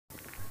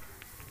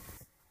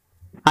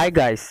Hi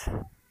guys,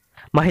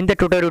 Mahender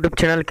tutor YouTube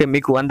ఛానల్కి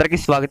మీకు అందరికీ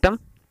స్వాగతం.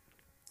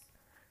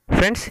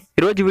 ఫ్రెండ్స్,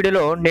 ఈరోజు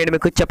వీడియోలో నేను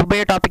మీకు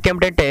చెప్పబోయే టాపిక్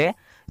ఏమిటంటే,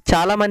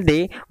 చాలామంది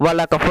వాళ్ళ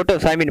యొక్క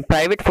ఫొటోస్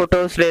ప్రైవేట్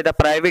ఫొటోస్ లేదా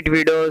ప్రైవేట్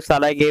వీడియోస్,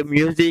 అలాగే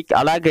మ్యూజిక్,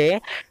 అలాగే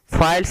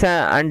ఫైల్స్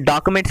అండ్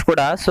డాక్యుమెంట్స్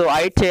కూడా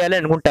హైడ్ చేయాలి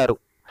అనుకుంటారు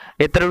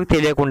ఇతరులకు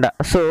తెలియకుండా.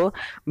 సో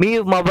మీ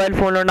మొబైల్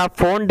ఫోన్లో ఉన్న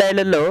ఫోన్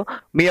డైలర్లో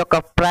మీ యొక్క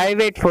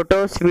private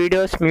photos,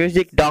 videos,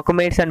 music,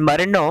 documents and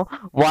మరెన్నో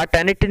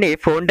వాటన్నిటిని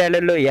ఫోన్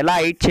డైలర్లో ఎలా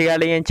హైడ్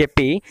చేయాలి అని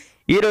చెప్పి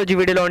ఈరోజు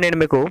వీడియోలో నేను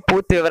మీకు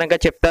పూర్తి వివరంగా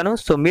చెప్తాను.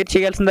 సో మీరు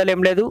చేయాల్సిందా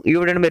ఏం లేదు, ఈ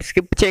వీడియోని మీరు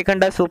స్కిప్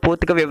చేయకుండా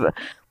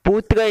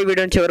పూర్తిగా ఈ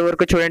వీడియోని చివరి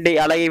వరకు చూడండి.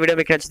 అలాగే ఈ వీడియో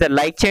మీకు నచ్చితే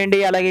లైక్ చేయండి.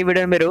 అలాగే ఈ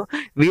వీడియోని మీరు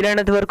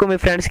వీలైనంత వరకు మీ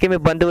ఫ్రెండ్స్కి, మీ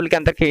బంధువులకి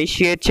అందరికీ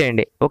షేర్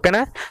చేయండి,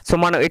 ఓకేనా? సో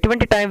మనం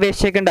ఎటువంటి టైం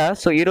వేస్ట్ చేయకుండా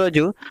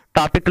ఈరోజు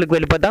టాపిక్లకు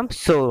వెళ్ళిపోదాం.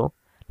 So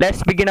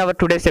let's begin our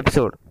today's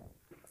episode.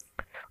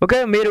 Okay,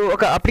 మీరు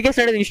ఒక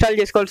అప్లికేషన్ అనేది ఇన్స్టాల్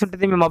చేసుకోవాల్సి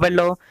ఉంటుంది మీ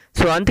మొబైల్లో.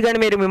 సో అందుకని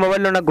మీరు మీ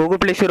మొబైల్లో ఉన్న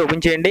గూగుల్ ప్లే స్టోర్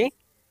ఓపెన్ చేయండి.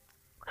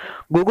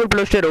 గూగుల్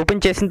ప్లే స్టోర్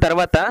ఓపెన్ చేసిన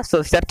తర్వాత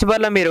సెర్చ్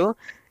బార్లో మీరు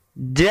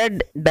జెడ్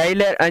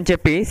డైలర్ అని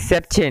చెప్పి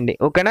సెర్చ్ చేయండి,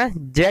 ఓకేనా?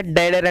 జెడ్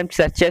డైలర్ అని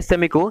సెర్చ్ చేస్తే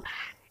మీకు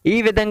ఈ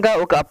విధంగా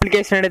ఒక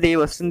అప్లికేషన్ అనేది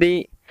వస్తుంది,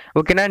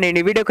 ఓకేనా? నేను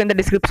ఈ వీడియో కింద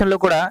డిస్క్రిప్షన్లో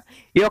కూడా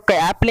ఈ యొక్క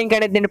యాప్ లింక్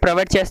అనేది నేను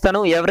ప్రొవైడ్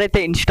చేస్తాను.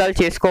 ఎవరైతే ఇన్స్టాల్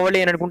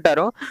చేసుకోవాలి అని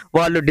అనుకుంటారో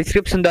వాళ్ళు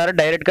డిస్క్రిప్షన్ ద్వారా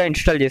డైరెక్ట్గా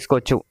ఇన్స్టాల్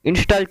చేసుకోవచ్చు.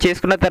 ఇన్స్టాల్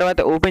చేసుకున్న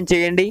తర్వాత ఓపెన్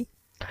చేయండి.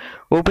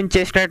 ఓపెన్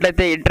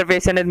చేసినట్లయితే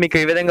ఇంటర్ఫేస్ అనేది మీకు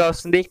ఈ విధంగా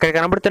వస్తుంది. ఇక్కడ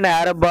కనబడుతున్న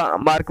యారో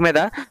మార్క్ మీద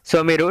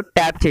మీరు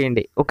ట్యాప్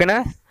చేయండి, ఓకేనా?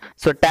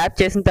 సో ట్యాప్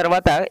చేసిన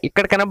తర్వాత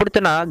ఇక్కడ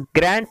కనబడుతున్న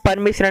గ్రాంట్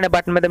పర్మిషన్ అనే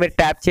బటన్ మీద మీరు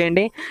ట్యాప్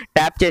చేయండి.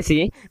 ట్యాప్ చేసి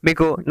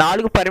మీకు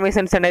 4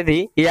 పర్మిషన్స్ అనేది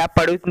ఈ యాప్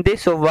అడుగుతుంది.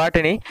 సో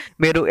వాటిని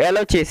మీరు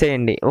అలౌ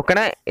చేసేయండి,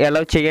 ఓకేనా?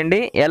 అలౌ చేయండి.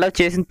 అలౌ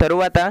చేసిన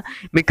తర్వాత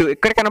మీకు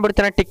ఇక్కడ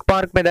కనబడుతున్న టిక్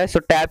మార్క్ మీద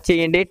ట్యాప్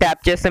చేయండి.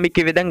 ట్యాప్ చేస్తే మీకు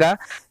ఈ విధంగా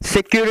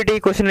సెక్యూరిటీ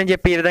క్వశ్చన్ అని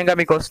చెప్పి ఈ విధంగా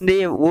మీకు వస్తుంది.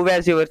 Who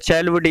was your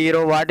childhood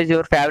hero, what is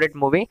your favourite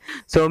movie.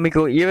 So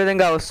మీకు ఈ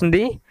విధంగా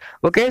వస్తుంది,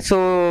 ఓకే? సో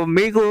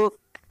మీకు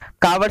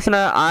కావాల్సిన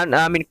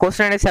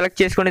క్వశ్చన్ అనేది సెలెక్ట్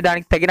చేసుకుని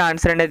దానికి తగిన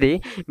ఆన్సర్ అనేది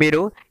మీరు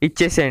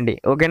ఇచ్చేసేయండి,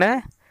 ఓకేనా?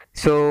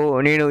 సో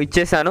నేను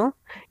ఇచ్చేసాను.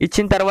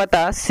 ఇచ్చిన తర్వాత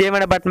సేవ్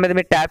అనే బటన్ మీద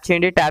మీరు ట్యాప్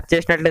చేయండి. ట్యాప్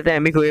చేసినట్లయితే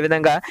మీకు ఈ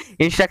విధంగా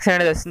ఇన్స్ట్రక్షన్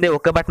అనేది వస్తుంది.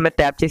 ఒక బటన్ మీద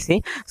ట్యాప్ చేసి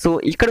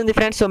ఇక్కడ ఉంది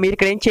ఫ్రెండ్స్. సో మీరు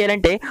ఇక్కడ ఏం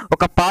చేయాలంటే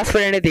ఒక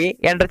పాస్వర్డ్ అనేది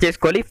ఎంటర్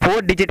చేసుకోవాలి, 4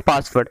 డిజిట్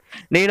పాస్వర్డ్.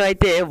 నేను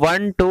అయితే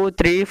 1 2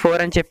 3 4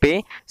 అని చెప్పి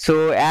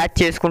యాడ్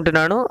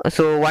చేసుకుంటున్నాను.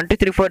 సో 1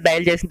 2 3 4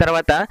 డయల్ చేసిన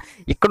తర్వాత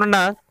ఇక్కడున్న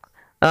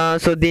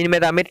దీని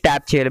మీద మీరు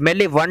ట్యాప్ చేయాలి.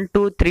 మళ్ళీ 1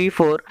 2 3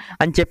 4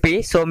 అని చెప్పి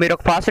మీరు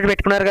ఒక పాస్వర్డ్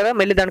పెట్టుకున్నారు కదా,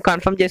 మళ్ళీ దాన్ని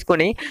కన్ఫర్మ్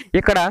చేసుకొని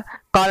ఇక్కడ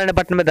కాల్ అనే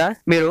బటన్ మీద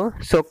మీరు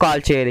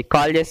కాల్ చేయాలి.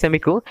 కాల్ చేస్తే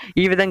మీకు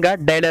ఈ విధంగా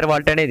డైలర్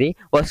వాలెట్ అనేది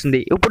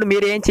వస్తుంది. ఇప్పుడు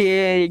మీరు ఏం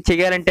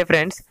చేయాలంటే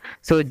ఫ్రెండ్స్,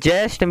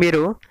 జస్ట్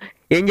మీరు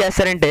ఏం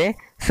చేస్తారంటే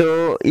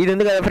ఇది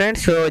ఉంది కదా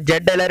ఫ్రెండ్స్,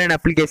 జెడ్ డైలర్ అనే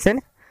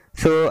అప్లికేషన్.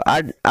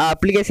 ఆ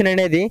అప్లికేషన్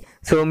అనేది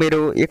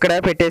మీరు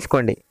ఇక్కడ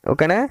పెట్టేసుకోండి,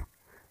 ఓకేనా?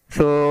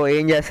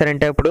 ఏం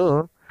చేస్తారంటే ఇప్పుడు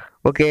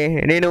ఓకే,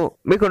 నేను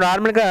మీకు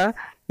నార్మల్గా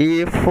ఈ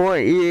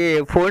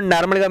ఫోన్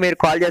నార్మల్గా మీరు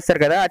కాల్ చేస్తారు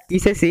కదా, అది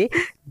తీసేసి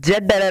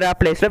జెడ్ డైలర్ ఆ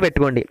ప్లేస్లో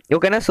పెట్టుకోండి,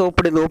 ఓకేనా?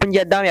 ఇప్పుడు ఇది ఓపెన్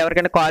చేద్దాం.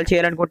 ఎవరికైనా కాల్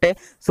చేయాలనుకుంటే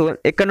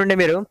ఇక్కడ నుండి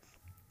మీరు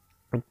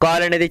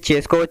కాల్ అనేది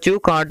చేసుకోవచ్చు.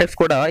 కాంటాక్ట్స్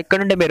కూడా ఇక్కడ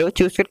నుండి మీరు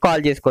చూసుకొని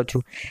కాల్ చేసుకోవచ్చు.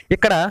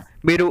 ఇక్కడ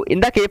మీరు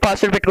ఇందాక ఏ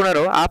పాస్వర్డ్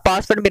పెట్టుకున్నారో ఆ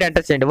పాస్వర్డ్ మీరు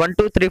ఎంటర్ చేయండి. 1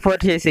 2 3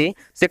 4 చేసి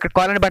ఇక్కడ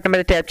కాల్ అనే బటన్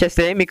మీద ట్యాప్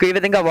చేస్తే మీకు ఈ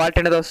విధంగా వాలెట్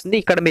అనేది వస్తుంది.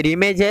 ఇక్కడ మీరు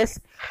images,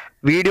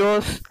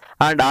 videos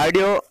and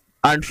audio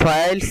and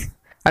files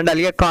and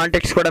అలాగే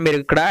కాంటాక్ట్స్ కూడా మీరు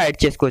ఇక్కడ యాడ్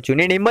చేసుకోవచ్చు.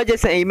 నేను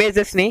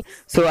ఇమేజెస్ని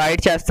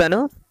యాడ్ చేస్తాను.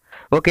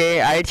 ఓకే,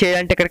 యాడ్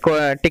చేయాలంటే ఇక్కడ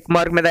టిక్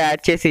మార్క్ మీద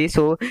యాడ్ చేసి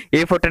ఏ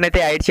ఫోటోని అయితే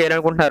యాడ్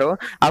చేయాలనుకుంటున్నారో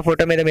ఆ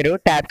ఫోటో మీద మీరు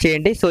ట్యాప్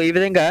చేయండి. ఈ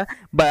విధంగా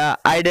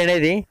యాడ్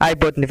అనేది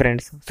అయిపోతుంది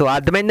ఫ్రెండ్స్.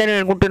 అర్థమైందని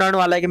నేను అనుకుంటున్నాను.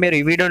 అలాగే మీరు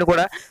ఈ వీడియోని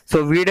కూడా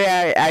వీడియో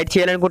యాడ్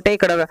చేయాలనుకుంటే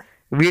ఇక్కడ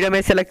వీడియో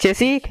మీద సెలెక్ట్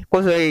చేసి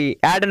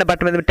యాడ్ అన్న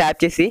బటన్ మీద ట్యాప్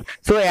చేసి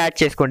యాడ్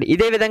చేసుకోండి.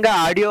 ఇదే విధంగా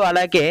ఆడియో,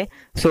 అలాగే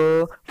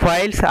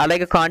ఫైల్స్,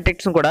 అలాగే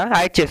కాంటాక్ట్స్ కూడా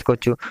యాడ్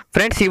చేసుకోవచ్చు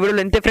ఫ్రెండ్స్. ఈ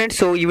వీడియోలో అంతే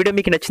ఫ్రెండ్స్. ఈ వీడియో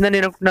మీకు నచ్చిందని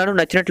నేను అనుకుంటున్నాను.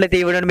 నచ్చినట్లయితే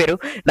ఈ వీడియోని మీరు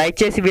లైక్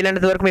చేసి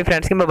వీలైనంత వరకు మీ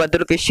ఫ్రెండ్స్కి, మీ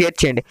బంధువులకి షేర్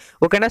చేయండి,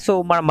 ఓకేనా?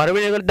 మనం మరో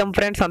వీడియో కలుద్దాం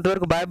ఫ్రెండ్స్.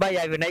 అంతవరకు bye bye.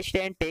 Have a nice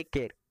day and take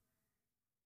care.